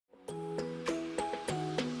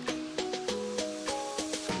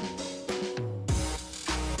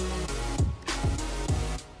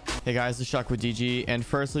Hey guys, it's Shawk with DG, and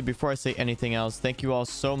firstly, before I say anything else, thank you all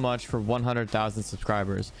so much for 100,000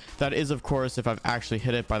 subscribers. That is, of course, if I've actually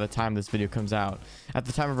hit it by the time this video comes out. At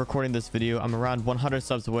the time of recording this video, I'm around 100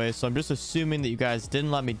 subs away, so I'm just assuming that you guys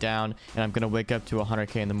didn't let me down, and I'm gonna wake up to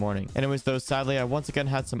 100k in the morning. Anyways, though, sadly, I once again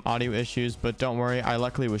had some audio issues, but don't worry, I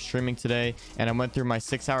luckily was streaming today, and I went through my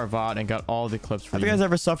 6-hour VOD and got all the clips for you. Have you guys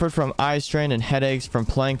ever suffered from eye strain and headaches from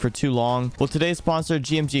playing for too long? Well, today's sponsor,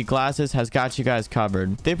 GMG Glasses, has got you guys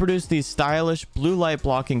covered. They produce these stylish blue light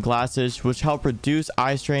blocking glasses which help reduce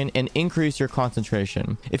eye strain and increase your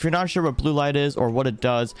concentration. If you're not sure what blue light is or what it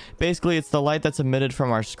does, basically it's the light that's emitted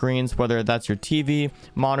from our screens, whether that's your TV,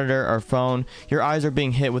 monitor, or phone. Your eyes are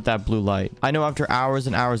being hit with that blue light. I know after hours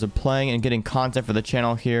and hours of playing and getting content for the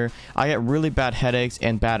channel here, I get really bad headaches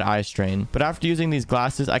and bad eye strain. But after using these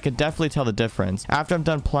glasses, I could definitely tell the difference. After I'm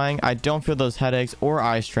done playing, I don't feel those headaches or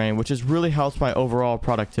eye strain, which has really helped my overall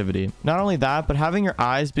productivity. Not only that, but having your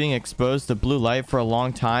eyes being exposed to blue light for a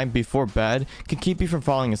long time before bed can keep you from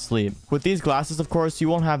falling asleep. With these glasses, of course, you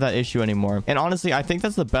won't have that issue anymore. And honestly, I think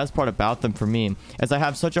that's the best part about them for me, as I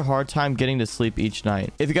have such a hard time getting to sleep each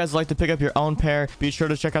night. If you guys would like to pick up your own pair, be sure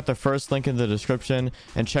to check out the first link in the description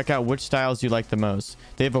and check out which styles you like the most.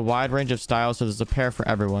 They have a wide range of styles, so there's a pair for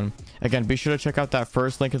everyone. Again, be sure to check out that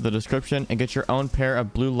first link in the description and get your own pair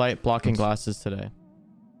of blue light blocking glasses today.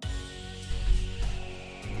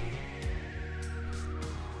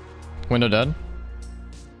 Window dead.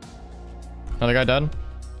 Another guy dead.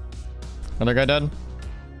 Another guy dead.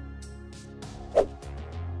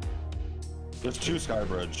 There's two sky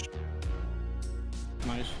bridge.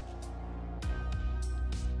 Nice.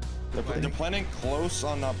 They're planning close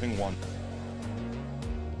on not being one.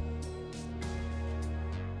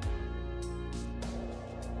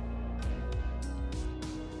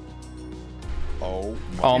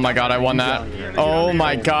 Oh my god, I won that. Oh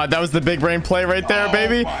my god, that was the big brain play right there,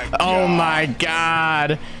 baby. Oh my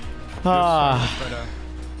god. Ah.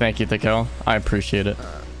 Thank you, the kill. I appreciate it.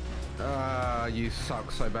 You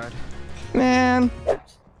suck so bad. Man.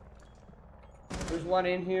 There's one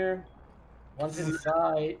in here. One's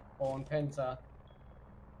inside on Penta.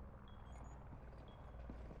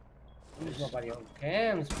 There's nobody on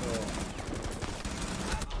cams, bro.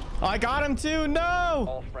 I got him too. No.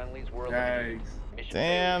 All friendlies were eliminated.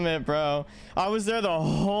 Damn it, bro. I was there the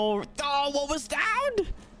whole... Oh, what was down?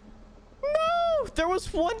 No, there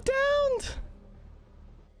was one downed.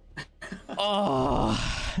 Oh,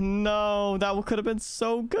 no. That could have been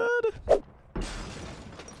so good.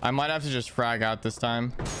 I might have to just frag out this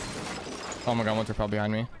time. Oh my god, one's probably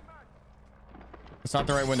behind me. It's not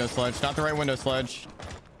the right window sledge. Not the right window sledge.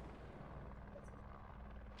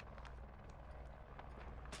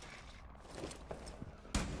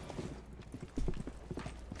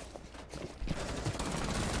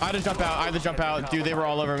 I had to jump out. I had to jump out. Dude, they were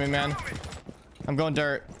all over me, man. I'm going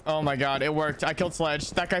dirt. Oh my god, it worked. I killed Sledge.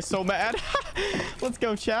 That guy's so mad. Let's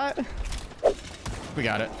go, chat. We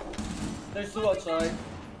got it. There's two outside.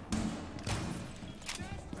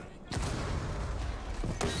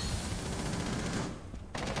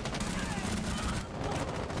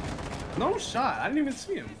 No shot. I didn't even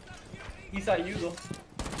see him. He's at you though.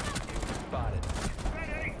 Spotted.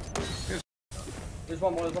 There's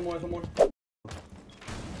one more. There's one more. There's one more.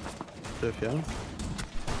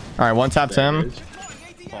 All right, one tapped him.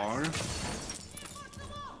 Far.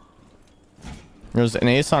 There's an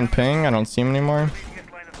ace on ping. I don't see him anymore.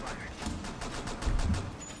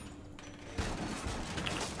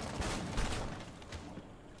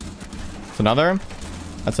 That's another.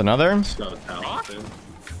 That's another.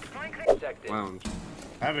 Lounge.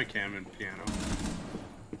 I have a cam and piano.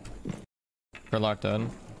 We're locked dead.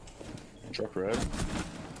 Truck red.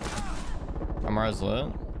 Amara's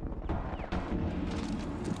lit.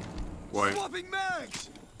 White.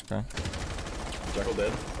 Okay. Jackal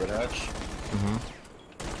dead. Red hatch.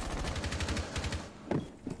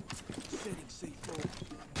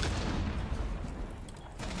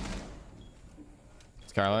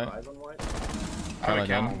 Skylight. Eyes on white. Skylight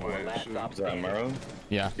cam down. on white. Is that Amaro?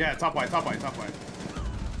 Yeah. Yeah, top white, top white, top white.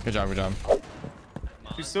 Good job. Good job.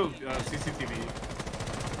 She's still CCTV.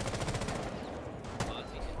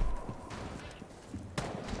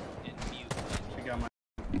 She got my.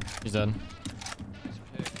 He's dead.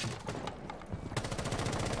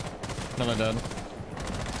 Another dead.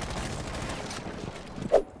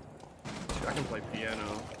 I can play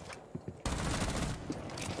piano.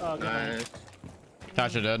 Oh, Nice.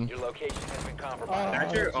 Thatcher dead. Your location has been compromised.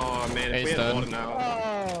 Thatcher? Oh man, if we Ace had dead. one now.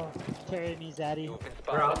 Oh, carry me, Zaddy. You've been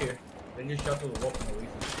we're out spotted. here. Then you shuffle the wall from the reason.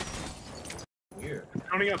 Weird.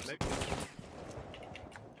 Counting up.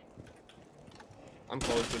 I'm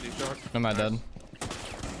close with you, Shawk. No, my dead.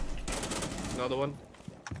 Another one.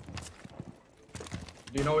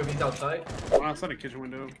 Do you know if he's outside? Oh, outside the kitchen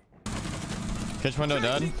window. Kitchen window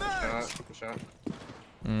dead. Shot.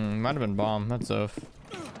 Might have been bomb. That's off.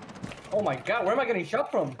 Oh my god, where am I getting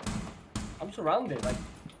shot from? I'm surrounded. Like,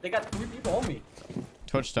 they got 3 people on me.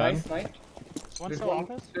 Twitch dead. Nice. One There's still one,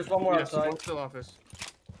 office? there's one more Yes, outside. one still office.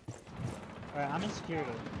 Alright, I'm in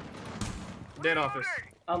security. Dead office.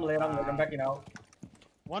 I'm late. I'm backing out.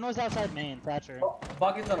 One was outside main, Thatcher. Oh,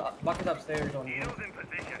 Bucket's upstairs on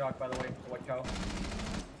Shawk, by the way. So watch out.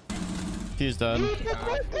 He's dead.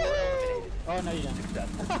 Oh, no, you didn't.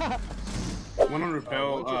 One on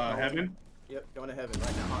repel, heaven. Yep, going to heaven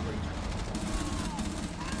right now. Hot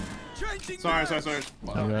reach. Sorry.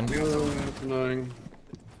 I'm good. Annoying.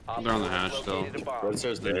 They're on the hash still. Red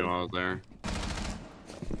stairs They dead. knew I was there.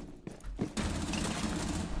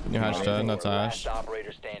 New hatch dead. That's Ash. Last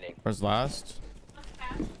operator standing. Where's last?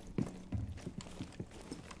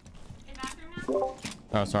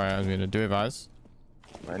 Oh, sorry. I was muted. Do we have eyes?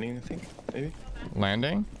 Mining, I think. Maybe.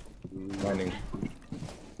 Landing? Mining.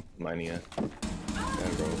 Mining, yeah. Damn,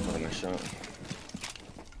 bro. What a nice shot.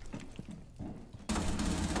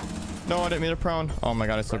 No, I didn't mean to prone. Oh my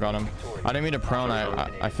god, I still got him. I didn't mean to prone.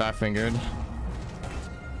 I fat fingered.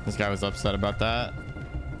 This guy was upset about that.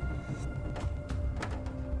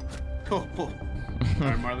 Cool.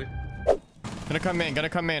 Alright, Marley. Gonna come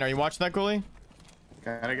main. Are you watching that, goalie?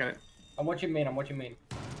 Okay, I got it. I'm watching main.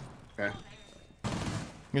 Okay.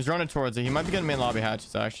 He's running towards it. He might be getting main lobby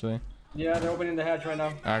hatches, actually. Yeah, they're opening the hatch right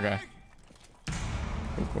now. Okay.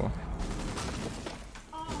 Cool.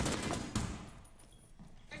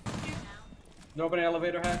 They're opening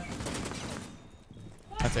elevator hatch.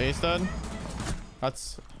 That's Ace dead.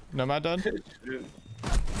 That's Nomad dead.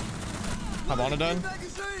 Havana dead.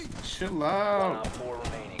 Chill out. 1 op 4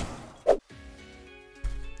 remaining.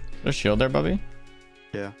 There's shield there, Bubby.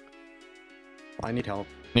 Yeah. I need help.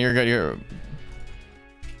 No, you're good.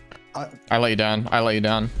 I let you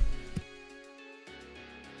down.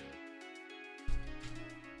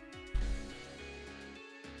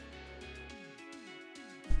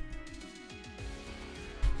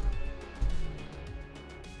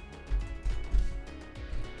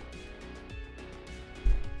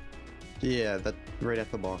 Yeah, that right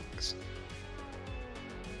at the box.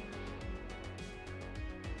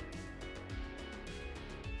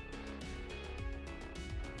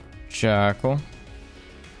 Jackal.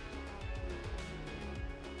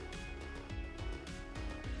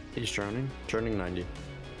 He's drowning. Turning 90.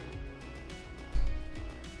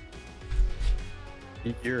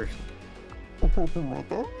 You're...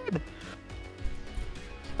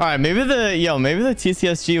 All right, maybe the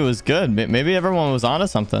TCSG was good. Maybe everyone was onto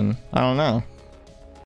something. I don't know.